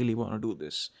 I really want to do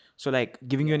this. So like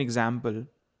giving you Yeah. an example,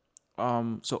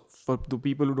 so for the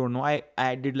people who don't know,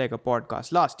 I did like a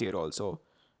podcast last year also,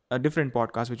 a different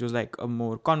podcast which was like a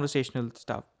more conversational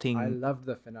stuff I thing. loved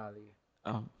the finale.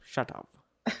 Shut up.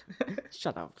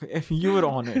 Shut up. You were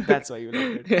on it. That's why you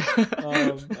loved it. Yeah.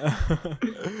 Um,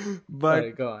 Sorry,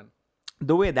 but go on.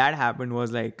 the way that happened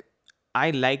was like,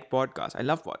 I like podcasts. I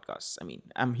love podcasts. I mean,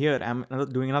 I'm here.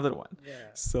 Doing another one. Yeah. Yeah.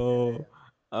 So,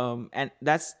 and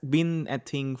that's been a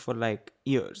thing for like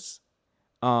years.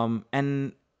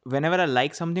 And whenever I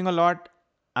like something a lot,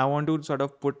 I want to sort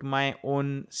of put my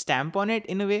own stamp on it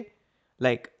in a way.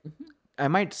 Like, Mhm. I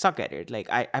might suck at it. Like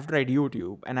I've tried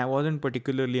YouTube and I wasn't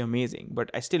particularly amazing, but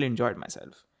I still enjoyed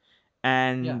myself. Yeah.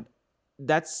 And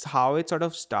that's how it sort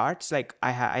of starts. Like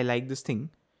I like this thing,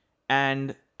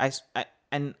 and I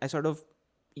sort of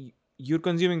you're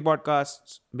consuming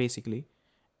podcasts basically,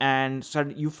 and so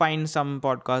you find some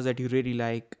podcasts that you really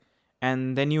like,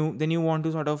 and then you want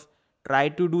to sort of try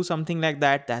to do something like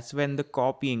that. That's when the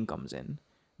copying comes in,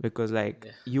 because like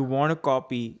Yeah. you want to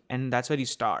copy, and that's where you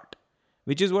start,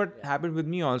 which is what Yeah. happened with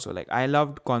me also. Like I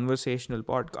loved conversational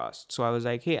podcasts, so I was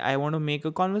like, hey, I want to make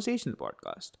a conversational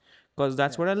podcast because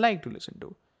that's Yeah. what I like to listen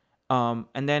to. And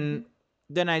Hmm.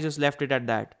 then I just left it at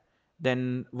that.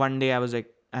 Then one day I was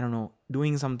like, I don't know,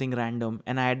 doing something random,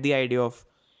 and I had the idea of,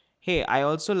 hey, I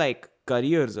also like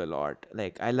careers a lot.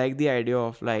 Like I like the idea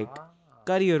of like Ah.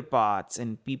 career paths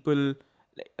and people,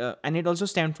 and it also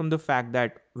stemmed from the fact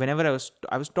that whenever I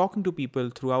was talking to people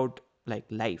throughout like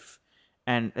life,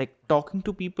 and like talking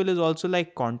to people is also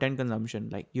like content consumption.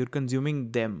 Like you're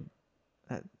consuming them.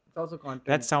 Uh, It's also That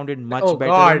content. sounded much Oh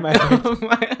better in God.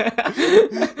 my head.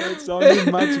 That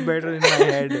sounded much better in my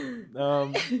head.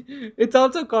 It's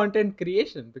also content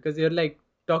creation because you're like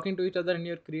talking to each other and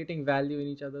you're creating value in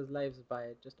each other's lives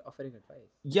by just offering advice.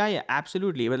 Yeah,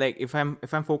 absolutely. But like if I'm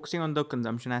focusing on the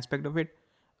consumption aspect of it,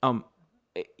 um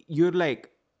you're like,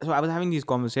 so I was having these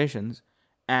conversations,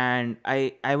 and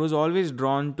I was always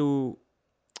drawn to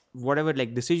whatever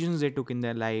like decisions they took in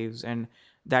their lives, and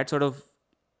that sort of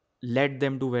led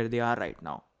them to where they are right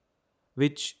now,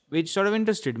 which sort of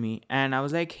interested me. And I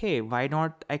was like, hey, why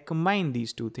not I combine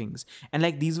these two things? And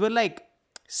like these were like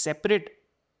separate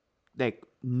like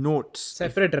notes.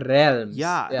 If Separate realms.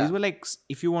 Yeah, these Yeah. were like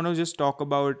if you want to just talk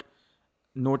about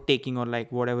note taking or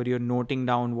like whatever you're noting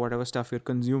down, whatever stuff you're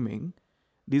consuming,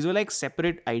 these were like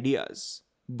separate ideas,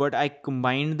 but I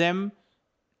combined them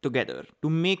together to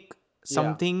make Yeah.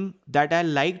 something that I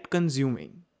liked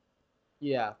consuming.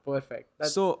 Yeah. Perfect.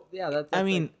 So I That's like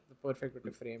mean, the perfect way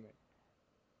to frame it.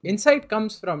 Insight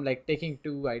comes from like taking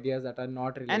two ideas that are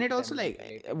not and it related also and then like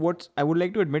relating them. what I would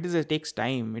like to admit is it takes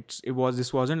time.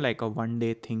 This wasn't like a one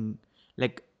day thing.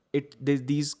 Like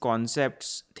these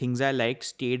concepts, things I liked,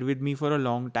 stayed with me for a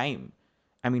long time.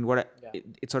 I mean, Yeah.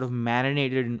 it sort of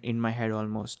marinated in my head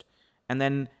almost, and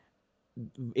then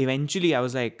eventually I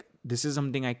was like, this is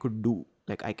something I could do.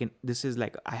 Like I can. This is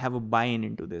like I have a buy-in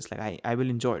into this. Like I will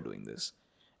enjoy doing this,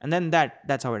 and then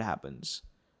that's how it happens.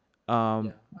 Um,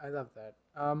 Yeah. I love that.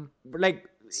 but like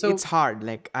it's So hard.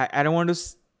 Like I don't want to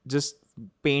just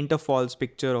paint a false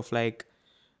picture of like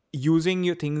using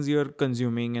your things you're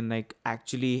consuming and like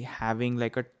actually having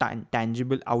like a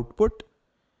tangible output.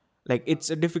 Like uh-huh. it's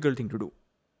a difficult thing to do.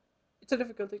 It's a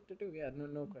difficult thing to do. Yeah.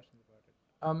 No questions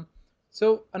about it.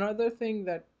 So another thing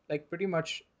that like pretty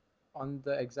much on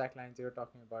the exact lines you were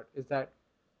talking about is that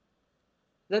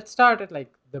let's start at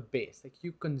like the base. Like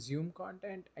you consume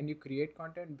content and you create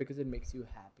content because it makes you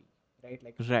happy, right?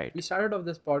 Like we Right. started off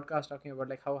this podcast talking about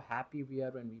like how happy we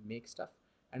are when we make stuff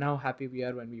and how happy we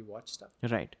are when we watch stuff.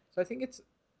 Right. So I think it's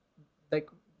like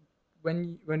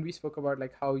when we spoke about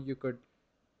like how you could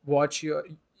watch your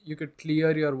you could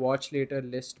clear your watch later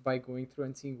list by going through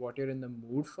and seeing what you're in the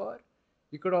mood for.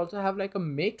 You could also have like a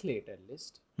make later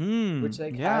list, which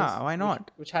like Yeah, has why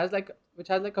not? which has like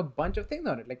a bunch of things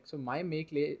on it. Like so, my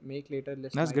make later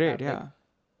list That's might great. have like,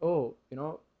 Yeah. oh,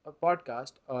 a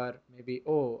podcast, or maybe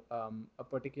a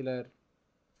particular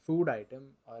food item,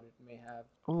 or it may have,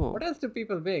 Oh. what else do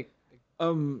people make?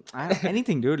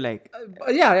 Anything, dude. Like,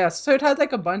 Yeah, so it has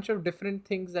like a bunch of different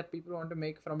things that people want to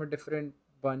make from a different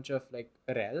bunch of like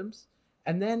realms.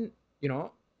 And then,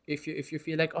 if you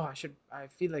feel like, oh, I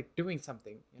feel like doing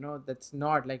something, that's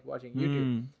not like watching YouTube,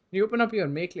 hmm. you open up your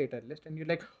make later list and you're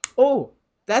like, oh,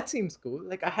 that seems cool,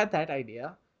 like I had that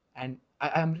idea, and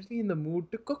I'm really in the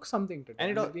mood to cook something today.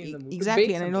 And I'm really in the mood to exactly,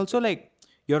 bake and it something also today.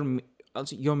 like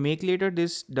also your make later.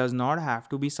 This does not have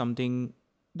to be something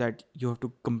that you have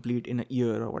to complete in a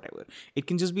year or whatever. It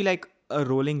can just be like a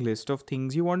rolling list of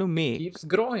things you want to make. Keeps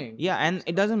growing. Yeah, and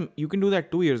it doesn't. You can do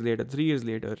that 2 years later, 3 years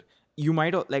later. You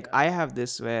might like. Yeah. I have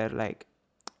this where like,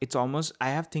 it's almost I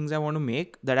have things I want to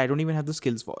make that I don't even have the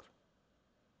skills for.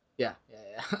 Yeah.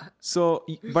 So,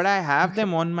 but I have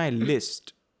them on my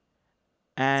list,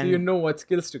 So and you know what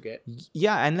skills to get.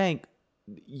 yeah, and like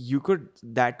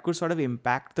that could sort of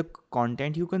impact the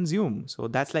content you consume. So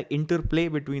that's like interplay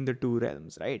between the two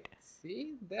realms, right?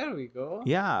 See, there we go.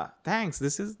 Yeah, thanks.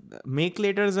 This is make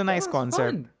later is a That nice was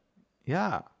concept. fun.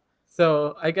 Yeah.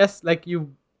 So I guess like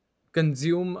you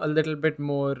consume a little bit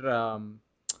more.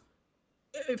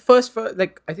 First, for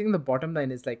like, I think the bottom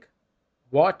line is like,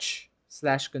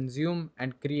 watch/consume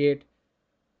and create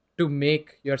to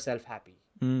make yourself happy.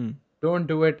 Mm. Don't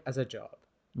do it as a job.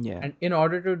 Yeah. And in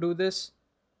order to do this,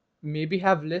 maybe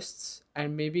have lists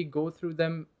and maybe go through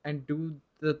them and do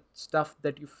the stuff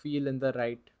that you feel in the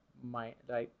right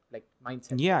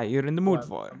mindset. Yeah, you're in the mood Or-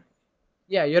 for.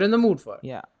 Yeah, you're in the mood for.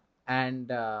 Yeah. And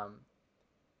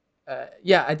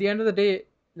yeah, at the end of the day,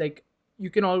 like, you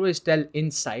can always tell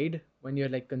inside when you're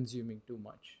like consuming too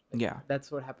much. Like, Yeah.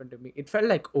 that's what happened to me. It felt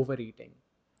like overeating.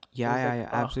 Yeah, was yeah, like, yeah,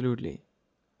 "Oh, absolutely.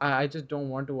 I just don't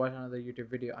want to watch another YouTube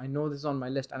video. I know this is on my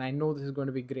list and I know this is going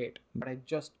to be great, but I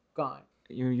just can't."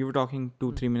 You were talking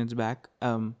 2-3 minutes back.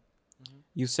 Mhm.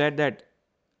 You said that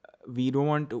we don't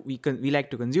want to we like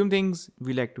to consume things,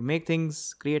 we like to make things,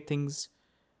 create things,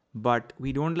 but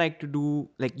we don't like to do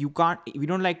like we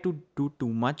don't like to do too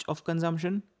much of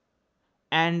consumption,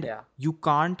 and Yeah. you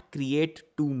can't create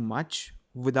too much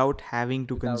without having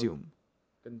to Without consume.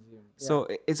 consume. So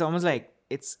it's almost like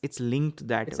it's linked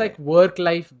that It's way. like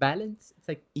work-life balance. It's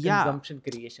like Yeah. consumption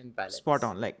creation balance. Spot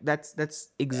on. Like that's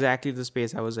exactly the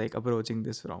space I was like approaching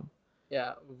this from.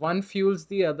 Yeah, one fuels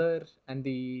the other and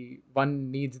the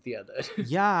one needs the other.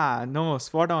 Yeah, no,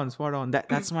 spot on.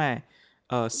 That's my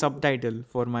subtitle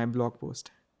for my blog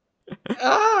post.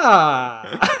 Ah.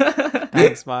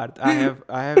 Thanks, Parth. I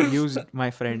have used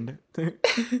my friend. I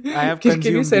have Can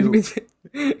you consumed send you. me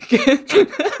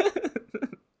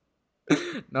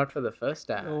not for the first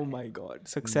time. Oh my god,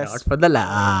 success. Not for the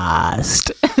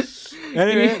last.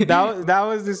 Anyway, that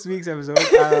was this week's episode.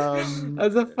 That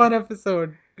was a fun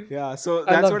episode. Yeah, so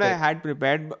I that's loved what I it. had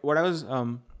prepared. But what I was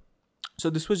so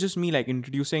this was just me like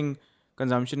introducing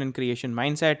consumption and creation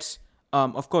mindsets.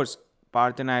 Of course,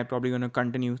 Parth and I are probably gonna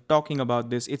continue talking about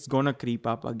this. It's gonna creep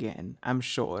up again, I'm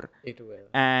sure. It will.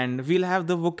 And we'll have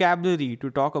the vocabulary to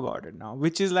talk about it now,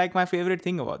 which is like my favorite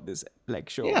thing about this like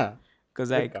show. Yeah. Because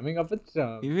We're like coming up with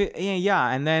terms. yeah,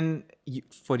 and then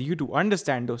for you to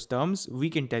understand those terms, we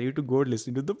can tell you to go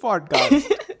listen to the podcast.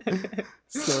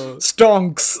 So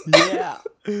Stonks. yeah,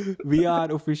 we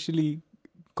are officially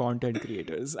content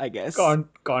creators, I guess.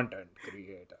 Content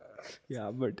creator.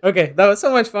 Yeah, but Okay, that was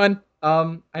so much fun.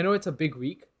 I know it's a big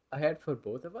week ahead for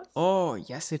both of us. oh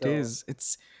yes, it So- is.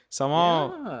 It's somehow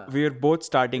Yeah. we're both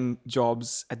starting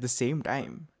jobs at the same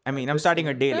time. I mean, I'm starting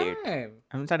a day late. Time.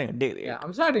 I'm starting a day late. Yeah,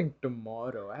 I'm starting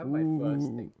tomorrow. I have my first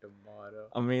Ooh. thing tomorrow.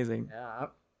 Amazing. Yeah,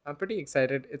 I'm pretty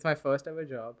excited. It's my first ever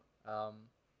job.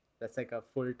 That's like a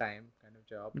full-time kind of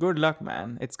job. Good luck,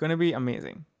 man. It's gonna be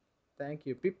amazing. Thank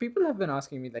you. People have been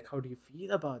asking me like, how do you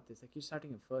feel about this? Like, you're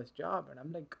starting a first job, and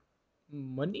I'm like,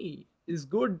 money is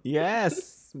good.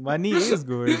 Yes, money is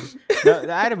good.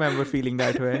 I remember feeling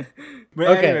that way. But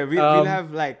Okay, anyway, we'll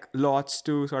have like lots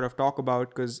to sort of talk about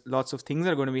because lots of things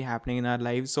are going to be happening in our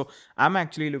lives. So I'm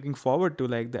actually looking forward to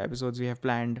like the episodes we have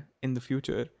planned in the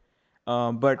future.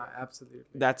 But Absolutely.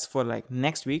 that's for like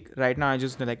next week. Right now, I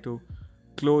just like to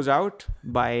close out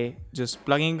by just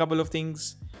plugging a couple of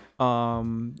things.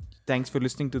 Thanks for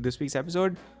listening to this week's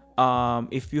episode.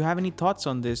 If you have any thoughts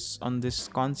on this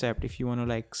concept, if you want to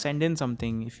like send in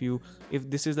something, if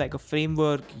this is like a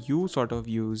framework you sort of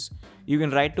use, you can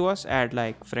write to us at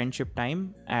like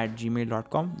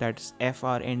friendshiptime@gmail.com. That's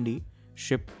FRND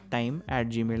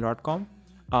shiptime@gmail.com.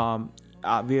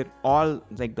 We're all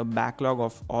like, the backlog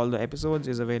of all the episodes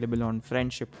is available on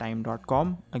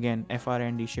friendshiptime.com. Again,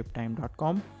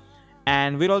 frndshiptime.com.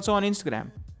 And we're also on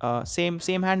Instagram.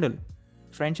 Same handle,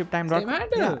 friendshiptime.com. Same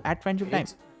handle. Yeah, at friendshiptime.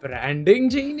 It's branding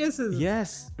geniuses.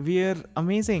 Yes, we're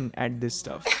amazing at this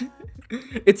stuff.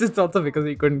 It's just also because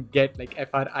we couldn't get like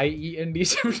FRIEND. You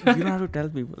don't have to tell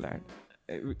people that.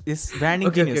 It's branding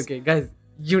Okay, genius. okay, guys,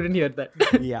 you didn't hear that.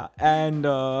 Yeah, and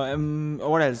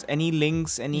what else? Any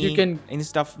links? Any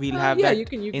stuff? We'll have yeah, that you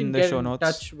can in the get show in notes.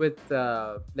 touch with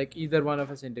like either one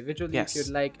of us individually Yes. if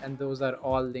you'd like, and those are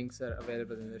all links are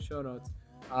available in the show notes.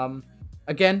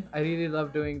 Again, I really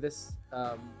love doing this.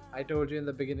 I told you in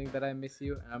the beginning that I miss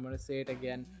you, and I'm gonna say it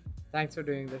again. Thanks for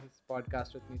doing this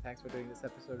podcast with me. Thanks for doing this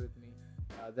episode with me.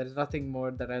 There is nothing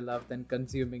more that I love than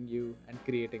consuming you and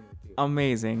creating with you.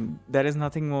 Amazing. There is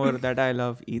nothing more that I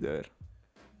love either.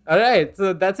 All right,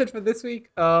 so that's it for this week.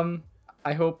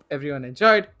 I hope everyone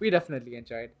enjoyed. We definitely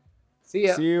enjoyed. See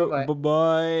ya. See you. Bye-bye.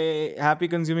 Bye-bye. Happy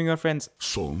consuming your friends.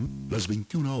 Son las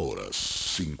 21 horas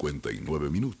 59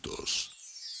 minutos.